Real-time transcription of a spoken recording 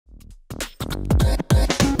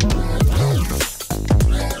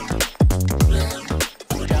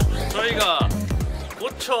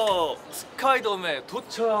부처 스카이돔에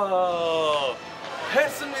도착했습니다.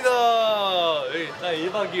 일단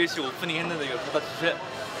 1박 2일씩 오프닝 했는데 이거 받아주세요.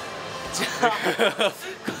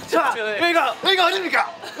 자, 여기가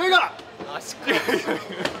어딥니까? 여기가! 아, 시끄러워.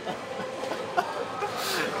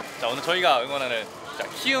 자, 오늘 저희가 응원하는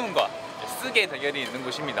키움과 쓰게 대결이 있는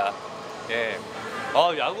곳입니다. 예.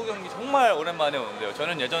 야구 경기 정말 오랜만에 오는데요.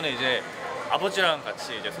 저는 예전에 이제 아버지랑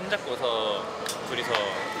같이 이제 손잡고서 둘이서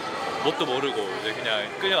뭣도 모르고 이제 그냥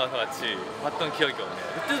끌려와서 같이 봤던 기억이 오네요.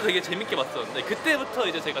 그때도 되게 재밌게 봤었는데 그때부터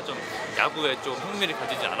이제 제가 좀 야구에 좀 흥미를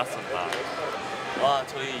가지지 않았었나. 와,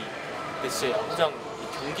 저희 진짜 야구장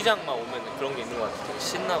경기장만 오면 그런 게 있는 것 같아요. 되게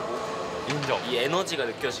신나고 인정. 이 에너지가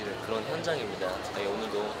느껴지는 그런 현장입니다. 저희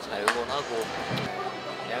오늘도 잘 응원하고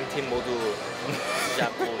양 팀 모두 지지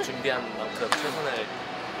않고 준비한 만큼 최선을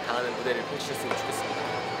다하는 무대를 펼치셨으면 좋겠습니다.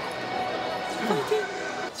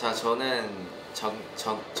 자, 저는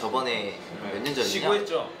저번에 몇 년 전이냐?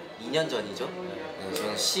 시구했죠? 2년 전이죠? 네,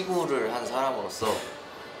 저는 시구를 한 사람으로서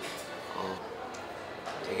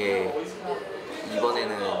되게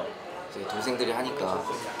이번에는 제 동생들이 하니까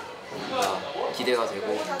기대가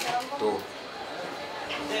되고 또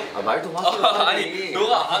말도 확실히 아니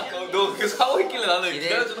너가 너 계속 하고 있길래 나는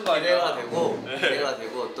기다려주는 거 아니야? 기대가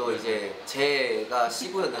되고 또 이제 제가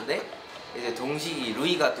시구였는데 이제 동식이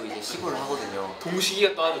루이가 또 이제 시구를 하거든요.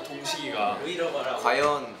 동식이가 또 하죠. 동식이가 루이라고 하라.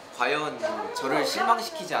 과연 저를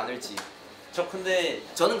실망시키지 않을지.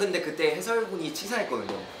 저는 근데 그때 해설분이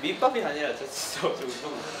치사했거든요. 밑밥이 아니라 저 진짜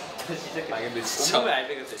시작해. 아 근데 진짜 온몸에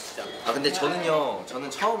알배겼어요 진짜. 근데 저는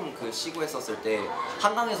처음 그 시구했었을 때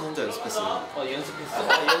한강에서 혼자 연습했어요.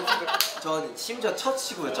 연습했어? 연습을. 전 심지어 첫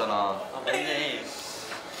시구였잖아. 아 맞네.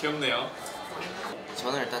 귀엽네요.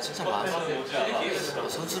 저는 일단 칭찬 많았어요.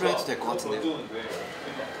 선수를 해도 될 것 같은데요.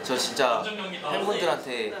 저 진짜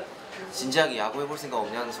팬분들한테 진지하게 야구해볼 생각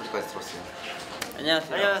없냐는 소리까지 들었어요.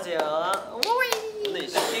 안녕하세요. 오늘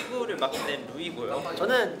시구를 맡게 된 루이고요.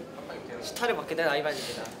 저는 스타를 맡게 된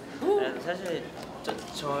아이반입니다. 사실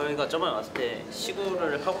저희가 저번에 왔을 때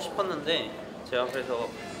시구를 하고 싶었는데 제가 그래서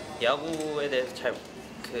야구에 대해서 잘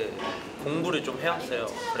공부를 좀 해왔어요.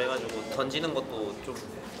 그래가지고 던지는 것도 좀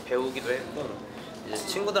배우기도 했고 이제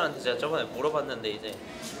친구들한테 제가 저번에 물어봤는데 이제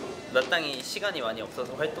마땅히 시간이 많이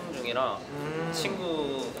없어서 활동 중이라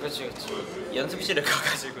친구 그렇지. 연습실에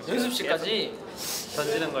가가지고 연습실까지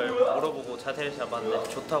던지는 걸 물어보고 자세를 잡았는데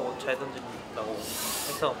좋다고 잘 던진다고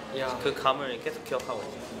해서 그 감을 계속 기억하고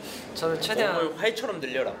있어요. 저는 최대한 공을 활처럼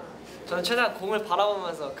늘려라. 저는 최대한 공을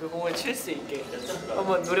바라보면서 그 공을 칠 수 있게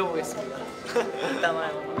한번 노려보겠습니다. 이따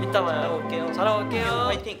봐요. 잘하고 올게요. 잘하고 올게요.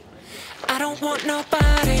 화이팅. I don't want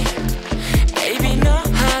nobody. Baby 너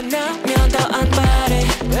하나면 더 안 바래.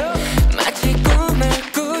 마치 꿈을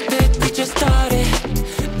꾸듯 we just started.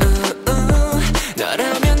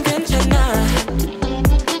 너라면 괜찮아.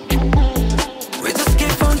 We just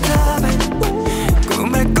keep on driving.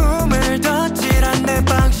 꿈을 더 칠한 내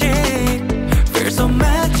방식. Feel so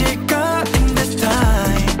magical in this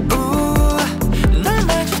time. 널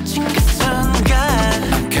마주친 그 순간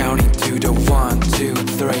I'm counting to the 1, 2,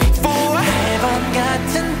 3, 4. 매번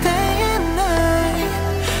같은 day and night.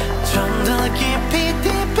 좀 더 깊이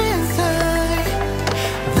deep inside.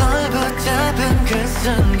 널 붙잡은 그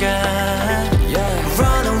순간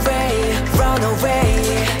Run away, run away.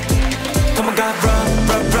 Come on God, run,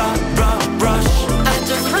 run, run, run, rush. I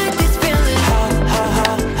just like this feeling.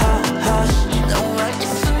 Hush. 너와 이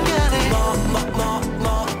순간에 more.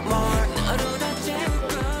 너로 다 채우고.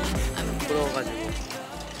 부러워가지고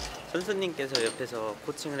선수님께서 옆에서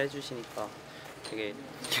코칭을 해주시니까 되게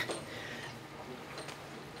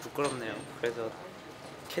부끄럽네요. 그래서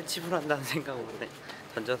캐치볼 한다는 생각으로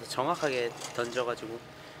던져서 정확하게 던져가지고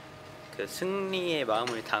그 승리의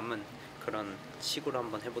마음을 담은 그런 시구를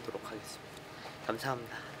한번 해보도록 하겠습니다.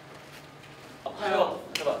 감사합니다.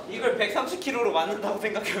 이걸 130kg로 맞는다고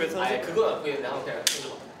생각하면 선수 그건 아프겠네. 한번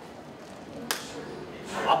해줘봐.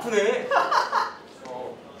 아프네.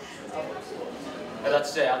 나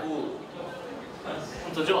진짜 야구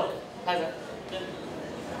한번 던져봐. 하자.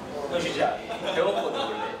 너 진짜 배웠거든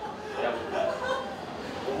원래.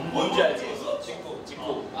 뭔지 알지? 직구.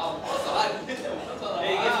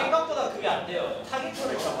 이게 생각보다 그게 안 돼요.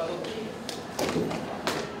 타겟초를 잡아도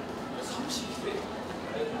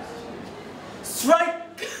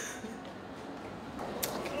스트라이크!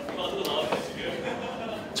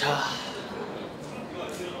 자,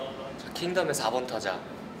 킹덤의 4번 타자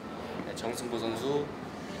정승보 선수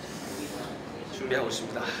준비하고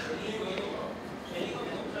있습니다.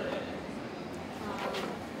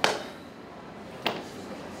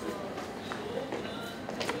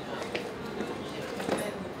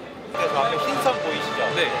 흰선 보이시죠?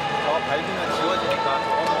 네. 저거 밟으면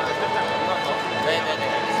지워지니까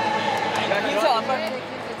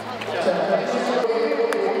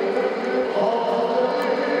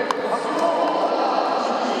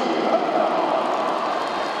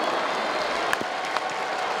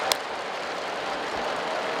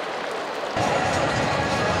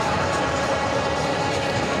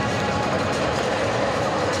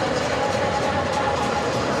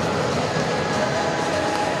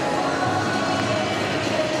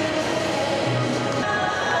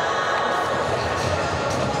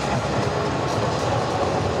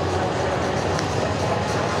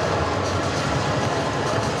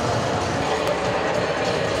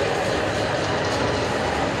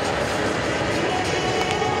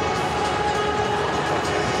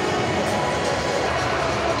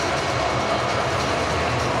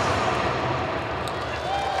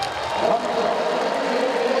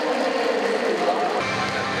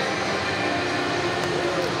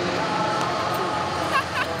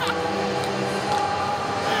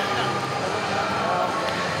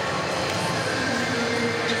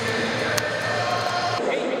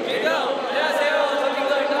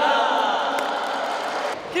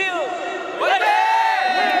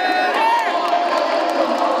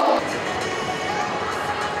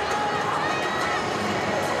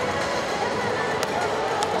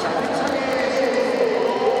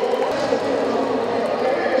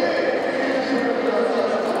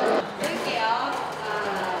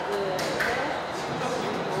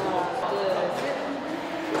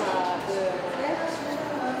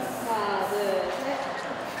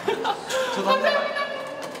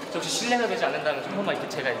저 혹시 실례가 되지 않는다면 좀 한번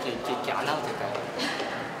제가 이렇게 안 하도 될까요?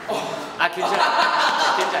 아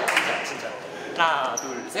괜찮아. 괜찮아 진짜. 하나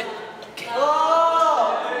둘 셋. 오케이.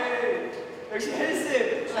 역시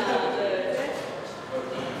헬스. 하나 둘 셋.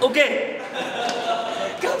 오케이.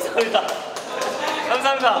 감사합니다.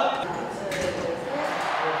 감사합니다.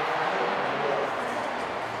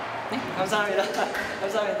 네? 감사합니다.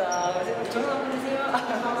 감사합니다. 좋은 하루 되세요.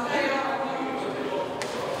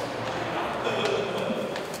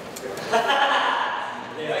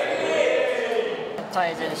 자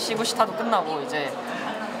이제 시구시타도 끝나고 이제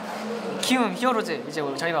키움 히어로즈 이제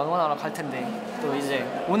저희가 응원하러 갈 텐데 또 이제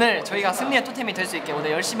오늘 저희가 승리의 토템이 될 수 있게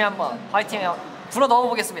오늘 열심히 한번 파이팅 불어 넣어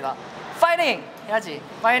보겠습니다. 파이팅 해야지.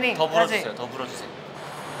 파이팅. 더 불어주세요. 더 불어주세요.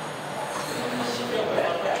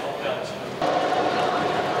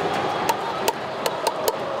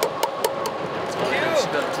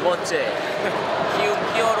 지금 두 번째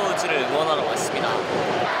키움 히어로즈를 응원하러 왔습니다.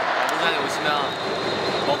 야구장에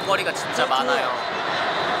오시면 먹거리가 진짜 많아요.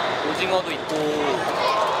 오징어도 있고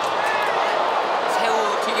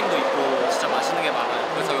새우 튀김도 있고 진짜 맛있는 게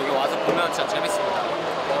많아요. 그래서 여기 와서 보면 진짜 재밌습니다.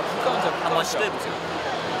 한번 시도해보세요.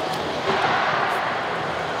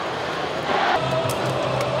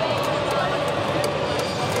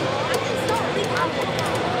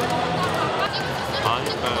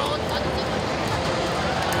 맛있어요.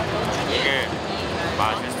 이게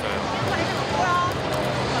맛있어요.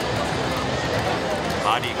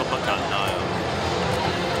 말이 이것밖에 안 나와요.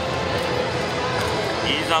 이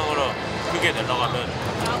이상으로 크게 내려고 하면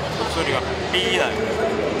목소리가 삐 나요.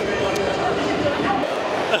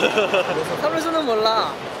 삼루수는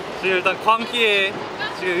몰라. 지금 일단 광기에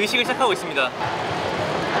지금 의식을 시작하고 있습니다.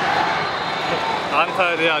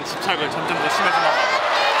 안타에 대한 집착을 점점 더 심해지나 봐요.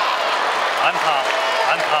 안타.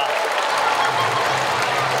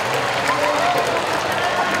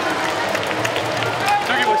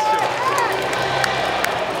 저기 보시죠.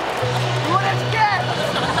 응원해줄게.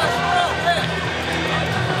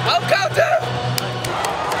 아웃카운트.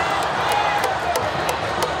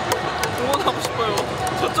 응원하고 싶어요.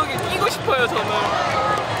 저쪽에 뛰고 싶어요 저는.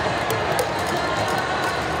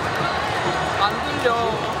 안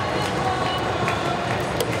들려.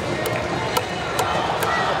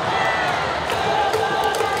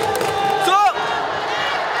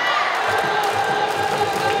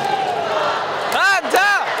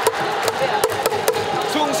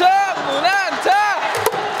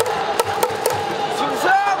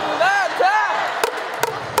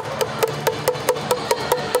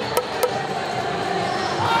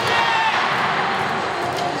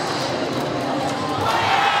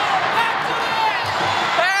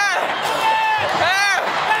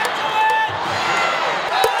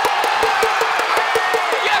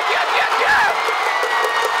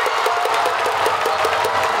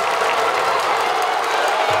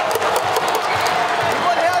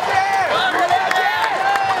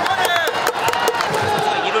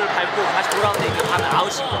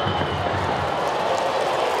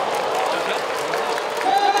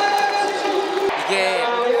 이게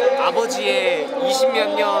아버지의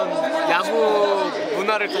 20몇 년 야구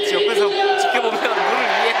문화를 같이 옆에서 지켜보면 물을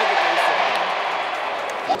이해하게 돼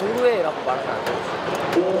있어요. 도루에라고 말하면 안 돼.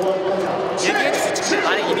 얘기해줄 수 있지.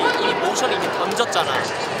 만약 이미 모션이 이미 던졌잖아.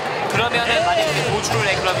 그러면은 만약에 도주를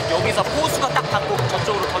해, 그러면 여기서 포수가 딱 받고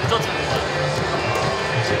저쪽으로 던져주는 거야.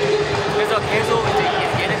 그래서 계속 이제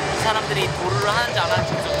얘는 이 사람들이 도루를 하는지 안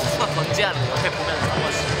하는지 계속 투수가 던져야 하는 거야. 옆에 보면서 한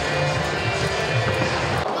번씩.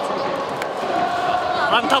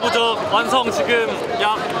 안타 부적 완성. 지금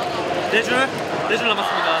약 4줄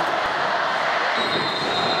남았습니다.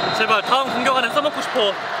 제발 다음 공격 안에 써먹고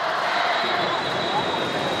싶어.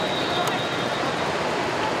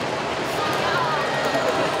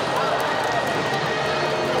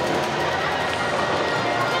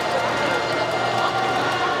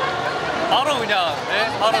 바로 그냥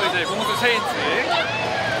바로 이제 공수 체인지.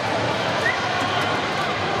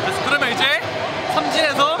 그래서 그러면 이제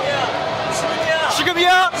삼진에서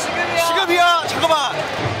지금이야.